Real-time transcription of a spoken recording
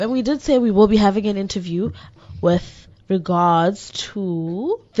And we did say we will be having an interview with regards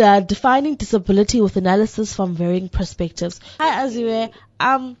to the defining disability with analysis from varying perspectives. Hi, Azure.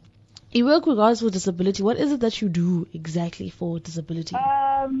 You work with regards with disability. What is it that you do exactly for disability?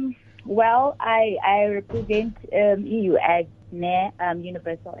 Well, I represent UADS,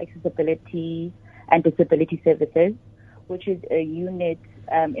 Universal Accessibility and Disability Services, which is a unit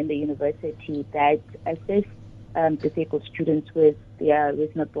in the university that assists disabled students with their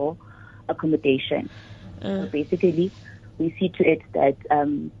reasonable accommodation. So basically, we see to it that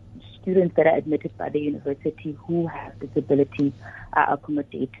students that are admitted by the university who have disability are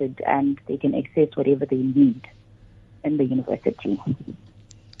accommodated and they can access whatever they need in the university.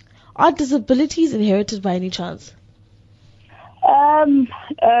 Are disabilities inherited by any chance? Well,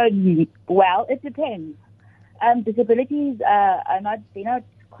 it depends. Disabilities they're not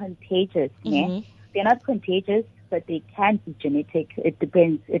contagious. Mm-hmm. They're not contagious, but they can be genetic. It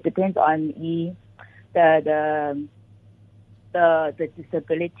depends. It depends on the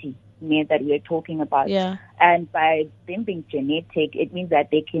disability that we are talking about. Yeah. And by them being genetic, it means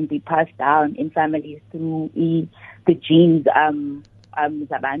that they can be passed down in families through the genes.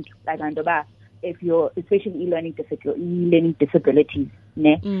 If you're especially learning disabilities,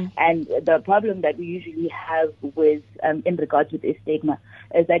 and the problem that we usually have with in regards with this stigma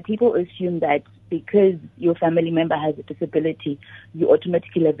is that people assume that because your family member has a disability, you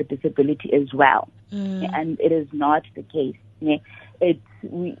automatically have a disability as well, and it is not the case. It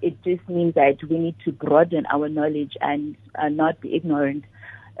just means that we need to broaden our knowledge and not be ignorant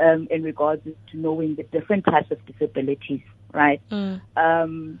in regards to knowing the different types of disabilities, right?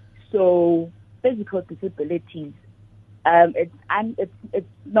 So physical disabilities, it's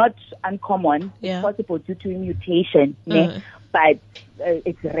not uncommon. Yeah. It's possible due to mutation, but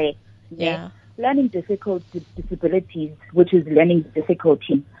it's rare. Yeah. Learning disabilities, which is learning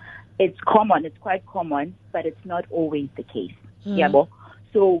difficulty, it's common. It's quite common, but it's not always the case. Yeah,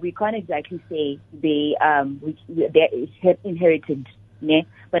 so we can't exactly say they're inherited.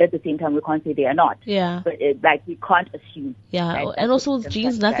 But at the same time, we can't say they are not. Yeah. But we can't assume. Yeah, right? and also with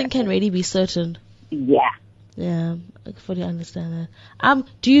genes, nothing can really be certain. Yeah. Yeah, I fully understand that.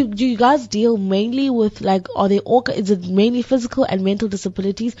 Do you guys deal mainly with is it mainly physical and mental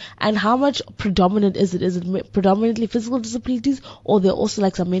disabilities? And how much predominant is it? Is it predominantly physical disabilities, or there are also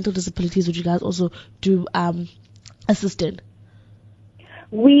some mental disabilities which you guys also do assist in?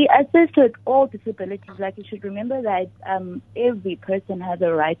 We assist with all disabilities. You should remember that every person has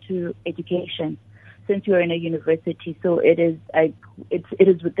a right to education since you're in a university. So it is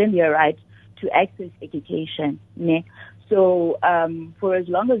within your right to access education. So for as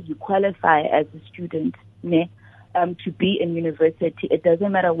long as you qualify as a student to be in university, it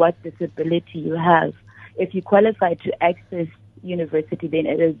doesn't matter what disability you have. If you qualify to access university, then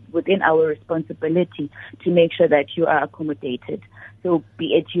it is within our responsibility to make sure that you are accommodated. So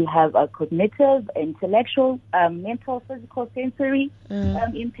be it you have a cognitive, intellectual, mental, physical, sensory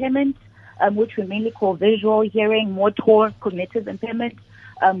impairment, which we mainly call visual, hearing, motor, cognitive impairment,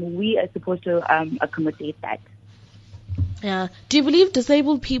 we are supposed to accommodate that. Yeah. Do you believe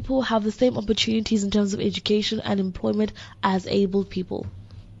disabled people have the same opportunities in terms of education and employment as abled people?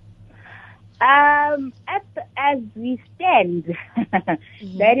 As we stand,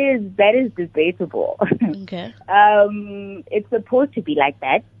 that is debatable. Okay. It's supposed to be like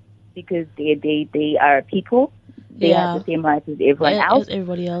that because they are people. They have the same rights as everyone else. As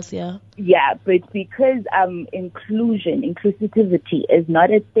everybody else, yeah. Yeah, but because inclusivity is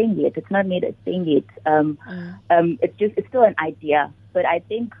not a thing yet. It's not made a thing yet. It's still an idea. But I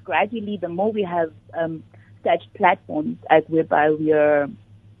think gradually, the more we have such platforms as whereby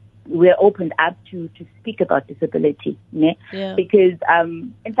we're opened up to speak about disability, because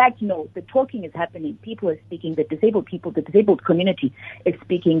in fact, the talking is happening. People are speaking. The disabled community is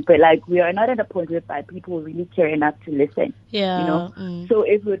speaking. But we are not at a point whereby people really care enough to listen. Yeah. So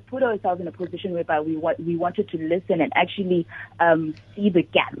if we would put ourselves in a position whereby we wanted to listen and actually see the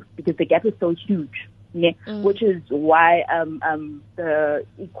gap, because the gap is so huge. Which is why the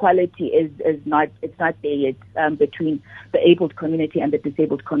equality is not there yet between the abled community and the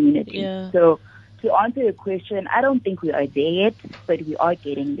disabled community. Yeah. So to answer your question, I don't think we are there yet, but we are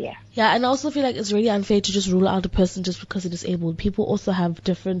getting there. Yeah, and I also feel like it's really unfair to just rule out a person just because they're disabled. People also have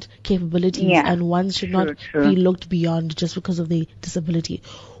different capabilities, and one should not be looked beyond just because of their disability.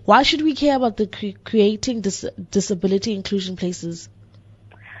 Why should we care about the creating disability inclusion places?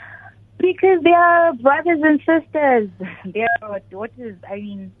 Because they are brothers and sisters, they are daughters. I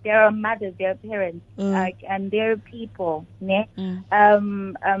mean, they are mothers, they are parents, and they are people.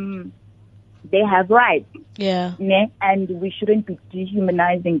 they have rights. Yeah. Ne? And we shouldn't be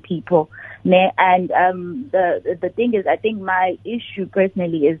dehumanizing people. Ne? And the thing is, I think my issue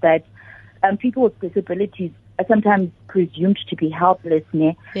personally is that people with disabilities are sometimes presumed to be helpless,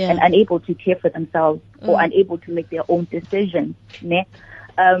 ne? Yeah. And unable to care for themselves or unable to make their own decisions. Ne?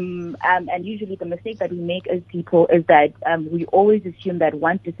 And usually the mistake that we make as people is that we always assume that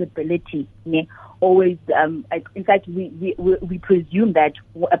one disability, ne, always, in fact, we presume that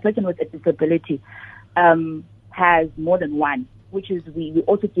a person with a disability has more than one, which is we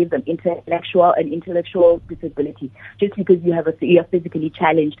also give them intellectual disability. Just because you are physically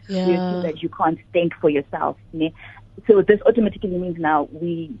challenged, we assume that you can't think for yourself. Ne? So this automatically means now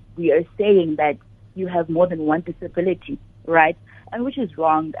we are saying that you have more than one disability, right? And which is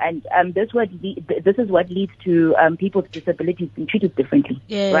wrong, and this is what leads to people with disabilities being treated differently,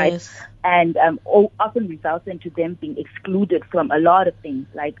 right? And often results into them being excluded from a lot of things,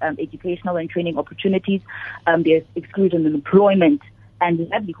 like educational and training opportunities. They're excluded in employment and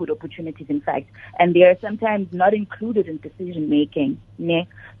livelihood opportunities, in fact, and they are sometimes not included in decision making. Ne?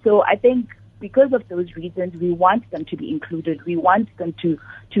 So I think because of those reasons, we want them to be included. We want them to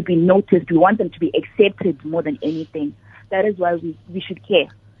be noticed. We want them to be accepted more than anything. That is why we should care.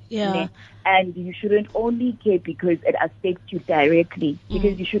 Yeah. Ne? And you shouldn't only care because it affects you directly.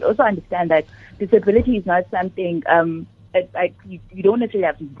 Because you should also understand that disability is not something, you don't necessarily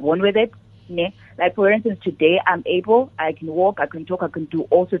have to be born with it. Ne? Like, for instance, today I can walk, I can talk, I can do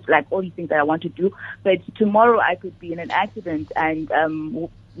all these things that I want to do. But tomorrow I could be in an accident and a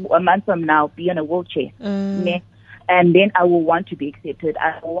month from now be in a wheelchair. Ne? And then I will want to be accepted.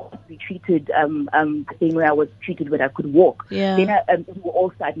 I will want to be treated the same way I was treated when I could walk. Yeah. Then it will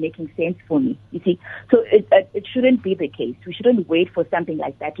all start making sense for me. You see, so it shouldn't be the case. We shouldn't wait for something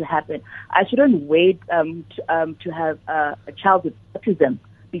like that to happen. I shouldn't wait to have a child with autism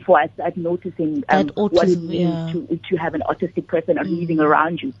before I start noticing what it means to have an autistic person living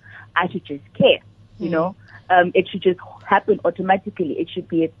around you. I should just care. You know, it should just happen automatically. It should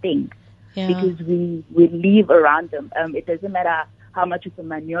be a thing. Yeah. Because we live around them. It doesn't matter how much of a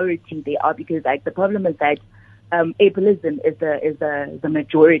minority they are, because the problem is that ableism is the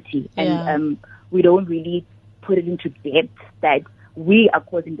majority, and we don't really put it into depth that we are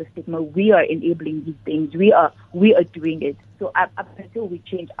causing the stigma, we are enabling these things, we are doing it. So up until we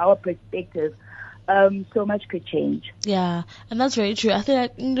change our perspective, so much could change. Yeah, and that's very true. I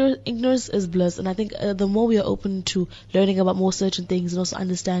think ignorance is bliss, and I think the more we are open to learning about more certain things and also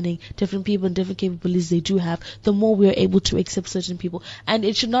understanding different people and different capabilities they do have, the more we are able to accept certain people. And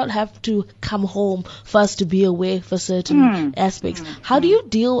it should not have to come home for us to be aware for certain aspects. How do you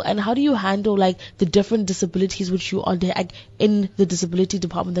deal and how do you handle the different disabilities which you are there in the disability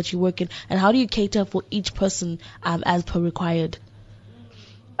department that you work in, and how do you cater for each person as per required?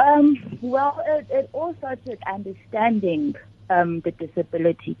 Well, it all starts with understanding the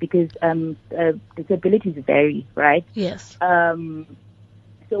disability, because disabilities vary, right? Yes.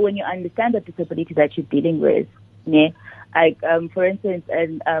 So when you understand the disability that you're dealing with, ne, for instance,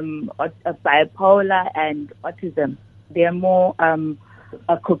 bipolar and autism, they are more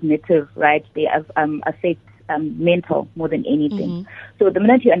cognitive, right? They affect mental more than anything. So the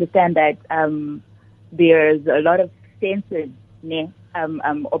minute you understand that there's a lot of senses, ne,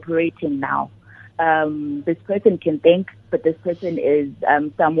 operating now. This person can think, but this person is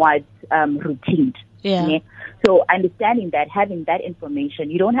somewhat routine. Yeah. Ne? So understanding that, having that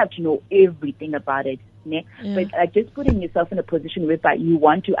information, you don't have to know everything about it. Ne? Yeah. But just putting yourself in a position whereby you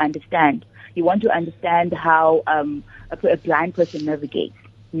want to understand. You want to understand how a blind person navigates.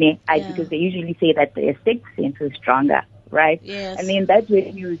 Ne? Because they usually say that their sixth sense is stronger. Right? Yes. And then that's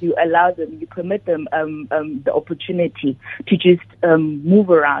when you allow them, you permit them the opportunity to just move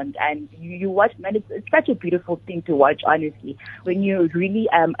around, and you watch. Man, it's such a beautiful thing to watch, honestly, when you really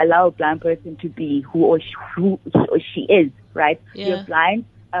allow a blind person to be who she is. Right? Yeah. You're blind,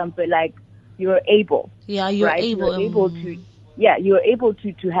 but you're able. Yeah, you're right? able. You're able to. Yeah, you're able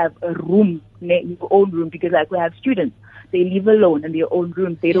to have a room, your own room, because we have students. They live alone in their own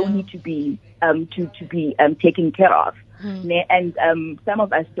rooms. They don't need to be taken care of. And some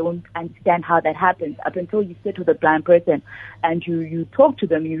of us don't understand how that happens up until you sit with a blind person and you talk to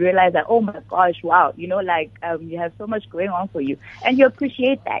them. You realize that, oh my gosh, wow, you have so much going on for you, and you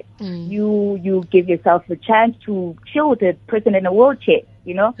appreciate that. You give yourself a chance to chill with a person in a wheelchair,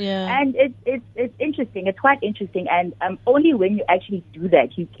 and it's interesting. It's quite interesting, and only when you actually do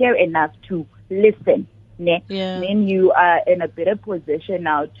that, you care enough to listen. then you are in a better position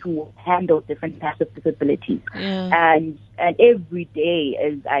now to handle different types of disabilities. And every day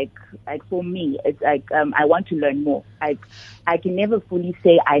is like for me, it's like I want to learn more. I can never fully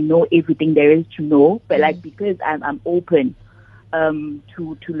say I know everything there is to know, but like because I'm open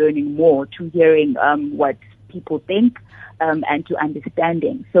to learning more, to hearing what people think, and to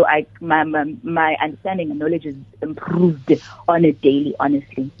understanding. So my understanding and knowledge is improved on a daily,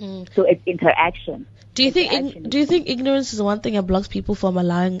 honestly. So it's interaction. Do you think ignorance is one thing that blocks people from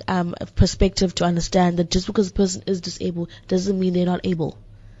allowing a perspective to understand that just because a person is disabled doesn't mean they're not able?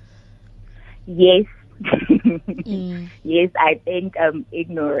 Yes. Yes, I think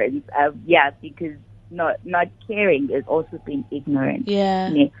ignorance, because not caring is also being ignorant.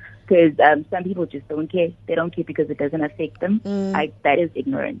 Because some people just don't care. They don't care because it doesn't affect them. That is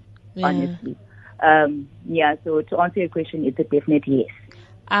ignorance, honestly. So to answer your question, it's a definite yes.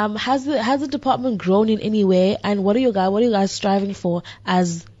 Has the department grown in any way, and what are you guys striving for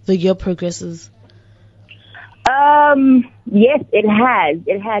as the year progresses? Yes, it has,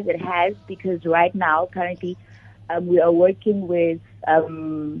 because right now, currently, we are working with high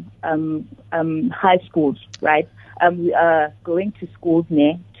schools, right? We are going to schools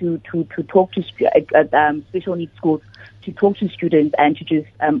to talk to special needs schools, to talk to students and to just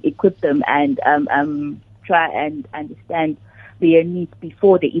equip them and try and understand their needs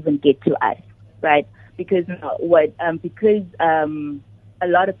before they even get to us, right? Because a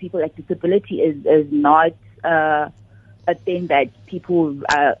lot of people, like, disability is not a thing that people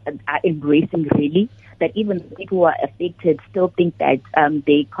are embracing, really. That even people who are affected still think that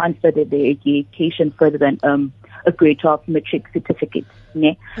they can't further their education further than a grade 12 matric certificate.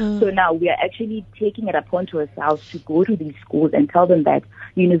 So now we are actually taking it upon to ourselves to go to these schools and tell them that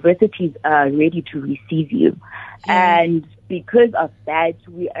universities are ready to receive you. And because of that,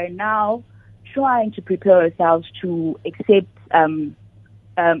 we are now trying to prepare ourselves to accept and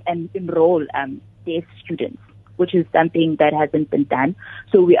enroll deaf students, which is something that hasn't been done.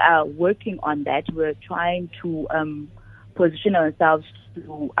 So we are working on that. We're trying to position ourselves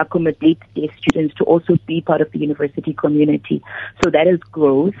to accommodate deaf students to also be part of the university community. So that is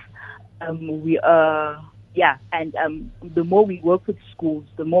growth. We are, and the more we work with schools,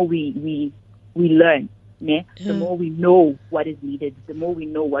 the more we learn. The more we know what is needed, the more we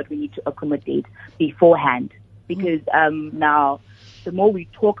know what we need to accommodate beforehand. Because now, the more we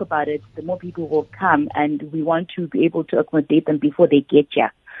talk about it, the more people will come, and we want to be able to accommodate them before they get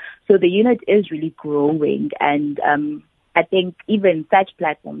here. So the unit is really growing, and I think even such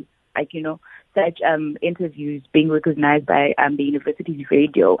platforms, like, such interviews being recognized by the university's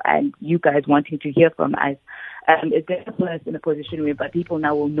radio and you guys wanting to hear from us, is going to put us in a position where people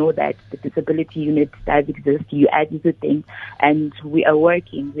now will know that the disability unit does exist. UADS is a thing, and we are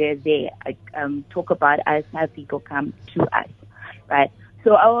working. We're there. Talk about us, have people come to us. Right.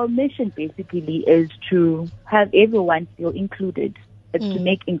 So our mission basically is to have everyone feel included. It's to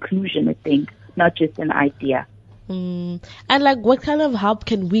make inclusion a thing, not just an idea. And what kind of help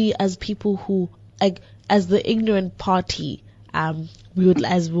can we, as people who, as the ignorant party,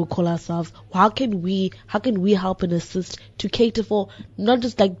 we'll call ourselves, how can we help and assist to cater for not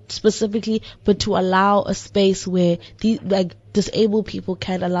just specifically, but to allow a space where these disabled people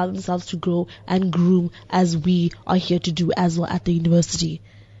can allow themselves to grow and groom, as we are here to do as well at the university?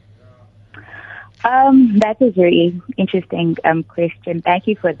 That's a very interesting question. Thank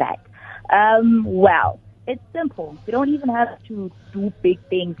you for that. Well, it's simple. We don't even have to do big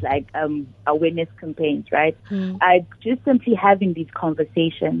things like awareness campaigns, right? Just simply having these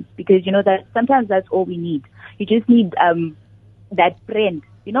conversations, because that sometimes that's all we need. You just need that friend.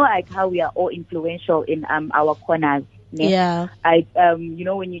 Like how we are all influential in our corners. Yeah.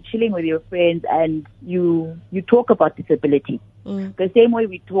 When you're chilling with your friends and you talk about disability, the same way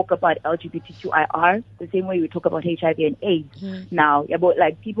we talk about LGBTQIR, the same way we talk about HIV and AIDS now.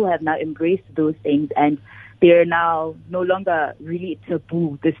 People have now embraced those things, and they're now no longer really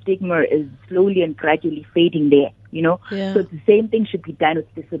taboo. The stigma is slowly and gradually fading there, So the same thing should be done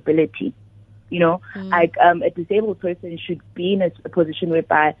with disability. A disabled person should be in a position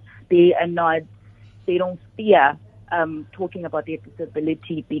whereby they don't fear talking about their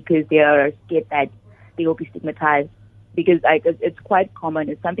disability, because they are scared that they will be stigmatized. Because it's quite common.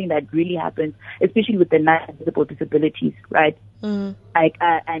 It's something that really happens, especially with the non-visible disabilities, right? And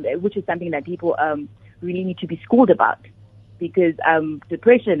which is something that people really need to be schooled about, because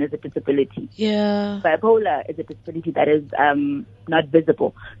depression is a disability. Yeah. Bipolar is a disability that is not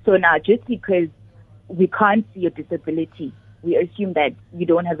visible. So now, just because we can't see your disability, we assume that you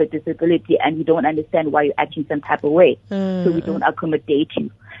don't have a disability and we don't understand why you're acting some type of way. So we don't accommodate you.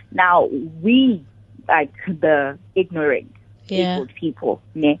 Now, we like the ignorant disabled people.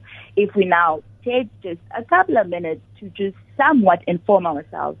 Ne? If we now take just a couple of minutes to just somewhat inform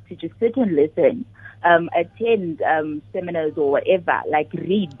ourselves, to just sit and listen, attend seminars or whatever, like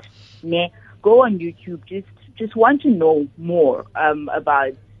read, ne? Go on YouTube, just want to know more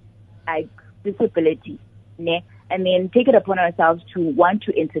about like disability, ne? And then take it upon ourselves to want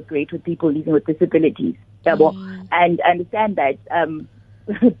to integrate with people living with disabilities, and understand that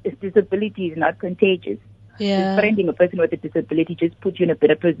disability is not contagious. Yeah. Befriending a person with a disability just puts you in a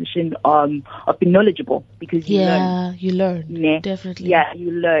better position of being knowledgeable, because you learn. You learn. Ne? Definitely. Yeah,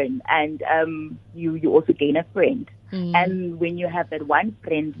 you learn, and you also gain a friend. And when you have that one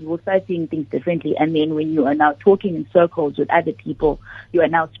friend, you will start seeing things differently. And then when you are now talking in circles with other people, you are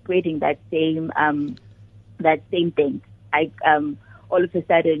now spreading that same thing. Like all of a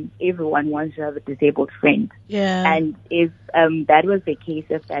sudden, everyone wants to have a disabled friend. Yeah. And if that was the case,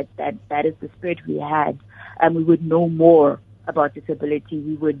 if that is the spirit we had, we would know more about disability.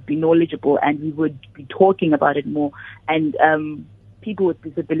 We would be knowledgeable, and we would be talking about it more. And people with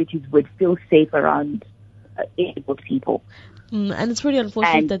disabilities would feel safe around able people. And it's pretty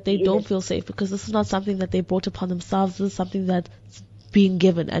unfortunate that they don't feel safe, because this is not something that they brought upon themselves. This is something that's being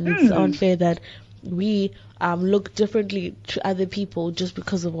given, and it's unfair that we look differently to other people just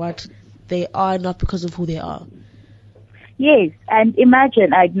because of what they are, not because of who they are. Yes, and imagine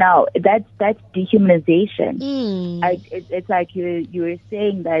like now that's dehumanization. It's like you're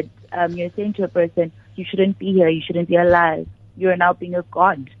saying that you're saying to a person, you shouldn't be here, you shouldn't be alive. You're now being a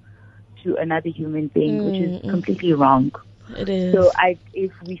god to another human being, which is completely wrong. It is. So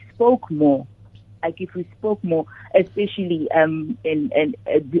if we spoke more, especially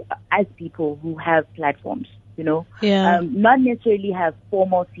as people who have platforms, not necessarily have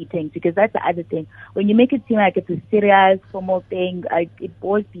formal seatings, because that's the other thing. When you make it seem like it's a serious formal thing, it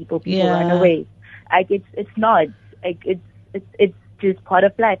bores people. People run away. It's not. It's just part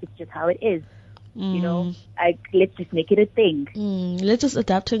of life. It's just how it is. Let's just make it a thing. Let's just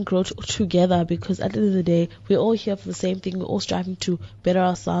adapt and grow together, because at the end of the day, we're all here for the same thing. We're all striving to better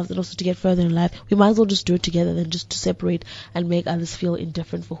ourselves and also to get further in life. We might as well just do it together than just to separate and make others feel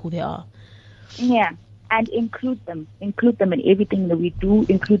indifferent for who they are. Yeah, and include them in everything that we do.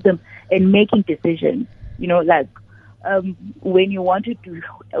 Include them in making decisions. When you want to do,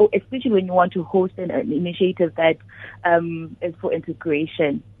 especially when you want to host an initiative that is for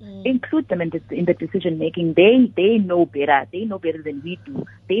integration, include them in the decision making. They know better. They know better than we do.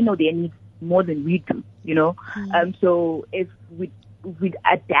 They know their needs more than we do. So if we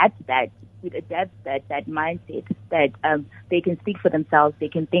adapt that mindset that they can speak for themselves, they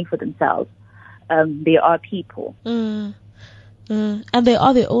can think for themselves. They are people. And they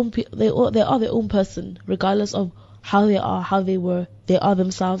are their own. They are their own person, regardless of how they are, how they were. They are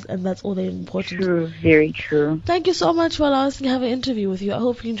themselves, and that's all they're important. True, very true. Thank you so much for allowing us to have an interview with you. I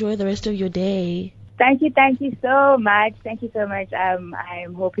hope you enjoy the rest of your day. Thank you so much.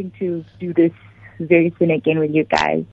 I'm hoping to do this very soon again with you guys.